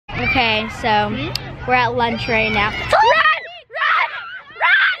Okay, so we're at lunch right now. Run!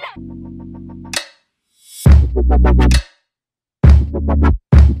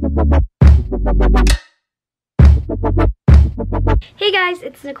 Hey guys,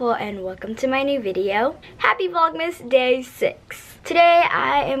 it's Nicole and welcome to my new video. Happy Vlogmas Day 6. Today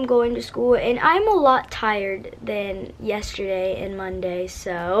I am going to school and I'm a lot tired than yesterday and Monday,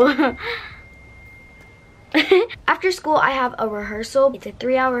 so after school I have a rehearsal. It's a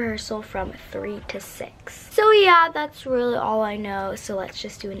 3-hour rehearsal from 3 to 6. So yeah, that's really all I know. So let's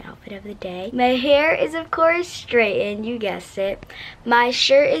just do an outfit of the day. My hair is of course straightened, you guessed it. My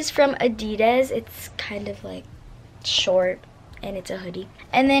shirt is from Adidas. It's kind of like short and it's a hoodie.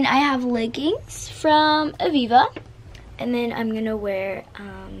 And then I have leggings from Aviva. And then I'm gonna wear,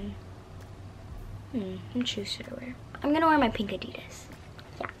 what shoes should I wear? I'm gonna wear my pink Adidas.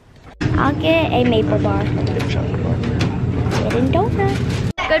 Yeah. I'll get a maple bar. Get in donut.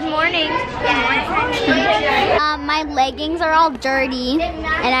 Good morning. My leggings are all dirty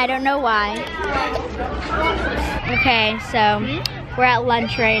and I don't know why. Okay, so we're at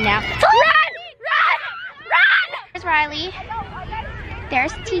lunch right now. Run! There's Riley.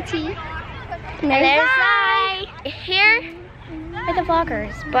 There's TT. There's Zai. Here are the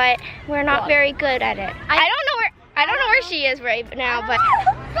vloggers, but we're not very good at it. I don't know where she is right now, but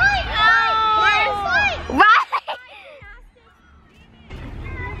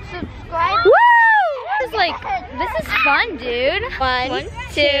subscribe. Woo! This is fun, dude. 1,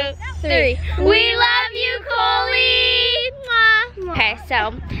 2, 3. We love you, Coley. Okay,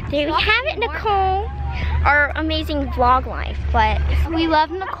 so there we have it, Nicole. Our amazing vlog life, but we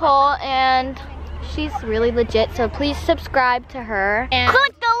love Nicole and she's really legit, so please subscribe to her and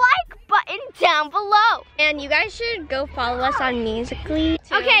click the like button down below. And you guys should go follow us on Musically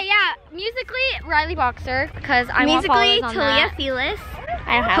too. Okay, yeah, Musically Riley Boxer, because I want followers on Talia that. Fearless.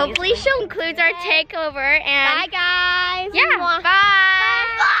 Hopefully she'll include our takeover. And bye guys. Yeah, bye.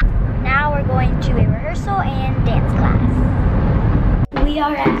 Now we're going to a rehearsal and dance class. We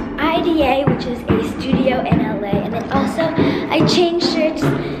are at IDA, which is a studio in LA, and then also I changed shirts.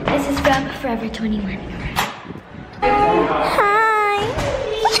 This is from Forever 21. Hi.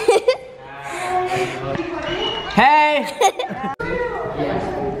 Hey.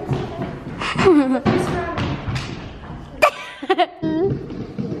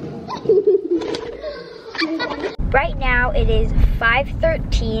 Right now it is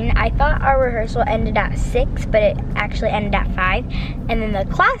 5:13. I thought our rehearsal ended at 6, but it actually ended at 5. And then the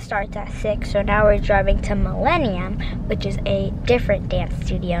class starts at 6, so now we're driving to Millennium, which is a different dance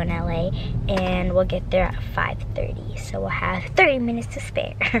studio in LA, and we'll get there at 5:30. So we'll have 30 minutes to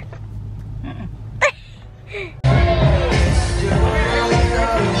spare.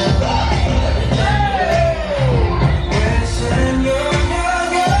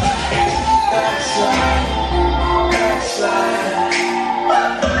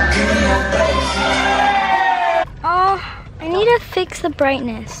 Fix the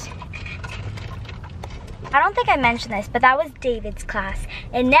brightness. I don't think I mentioned this, but that was David's class.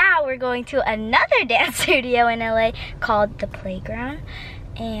 And now we're going to another dance studio in LA called The Playground.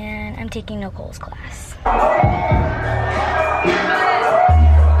 And I'm taking Nicole's class.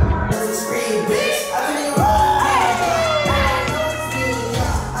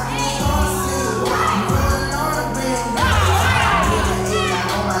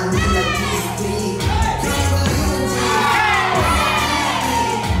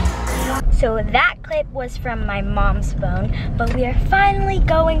 So that clip was from my mom's phone, but we are finally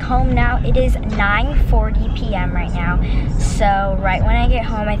going home now. It is 9:40 p.m. right now. So right when I get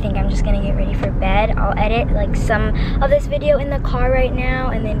home, I think I'm just gonna get ready for bed. I'll edit like some of this video in the car right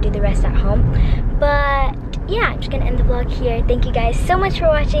now and then do the rest at home. But yeah, I'm just gonna end the vlog here. Thank you guys so much for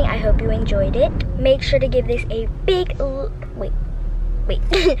watching. I hope you enjoyed it. Make sure to give this a big,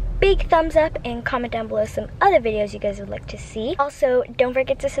 big thumbs up and comment down below some other videos you guys would like to see. Also, don't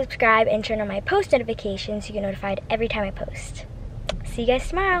forget to subscribe and turn on my post notifications so you get notified every time I post. See you guys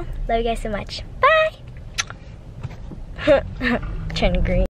tomorrow. Love you guys so much. Bye. Turn green.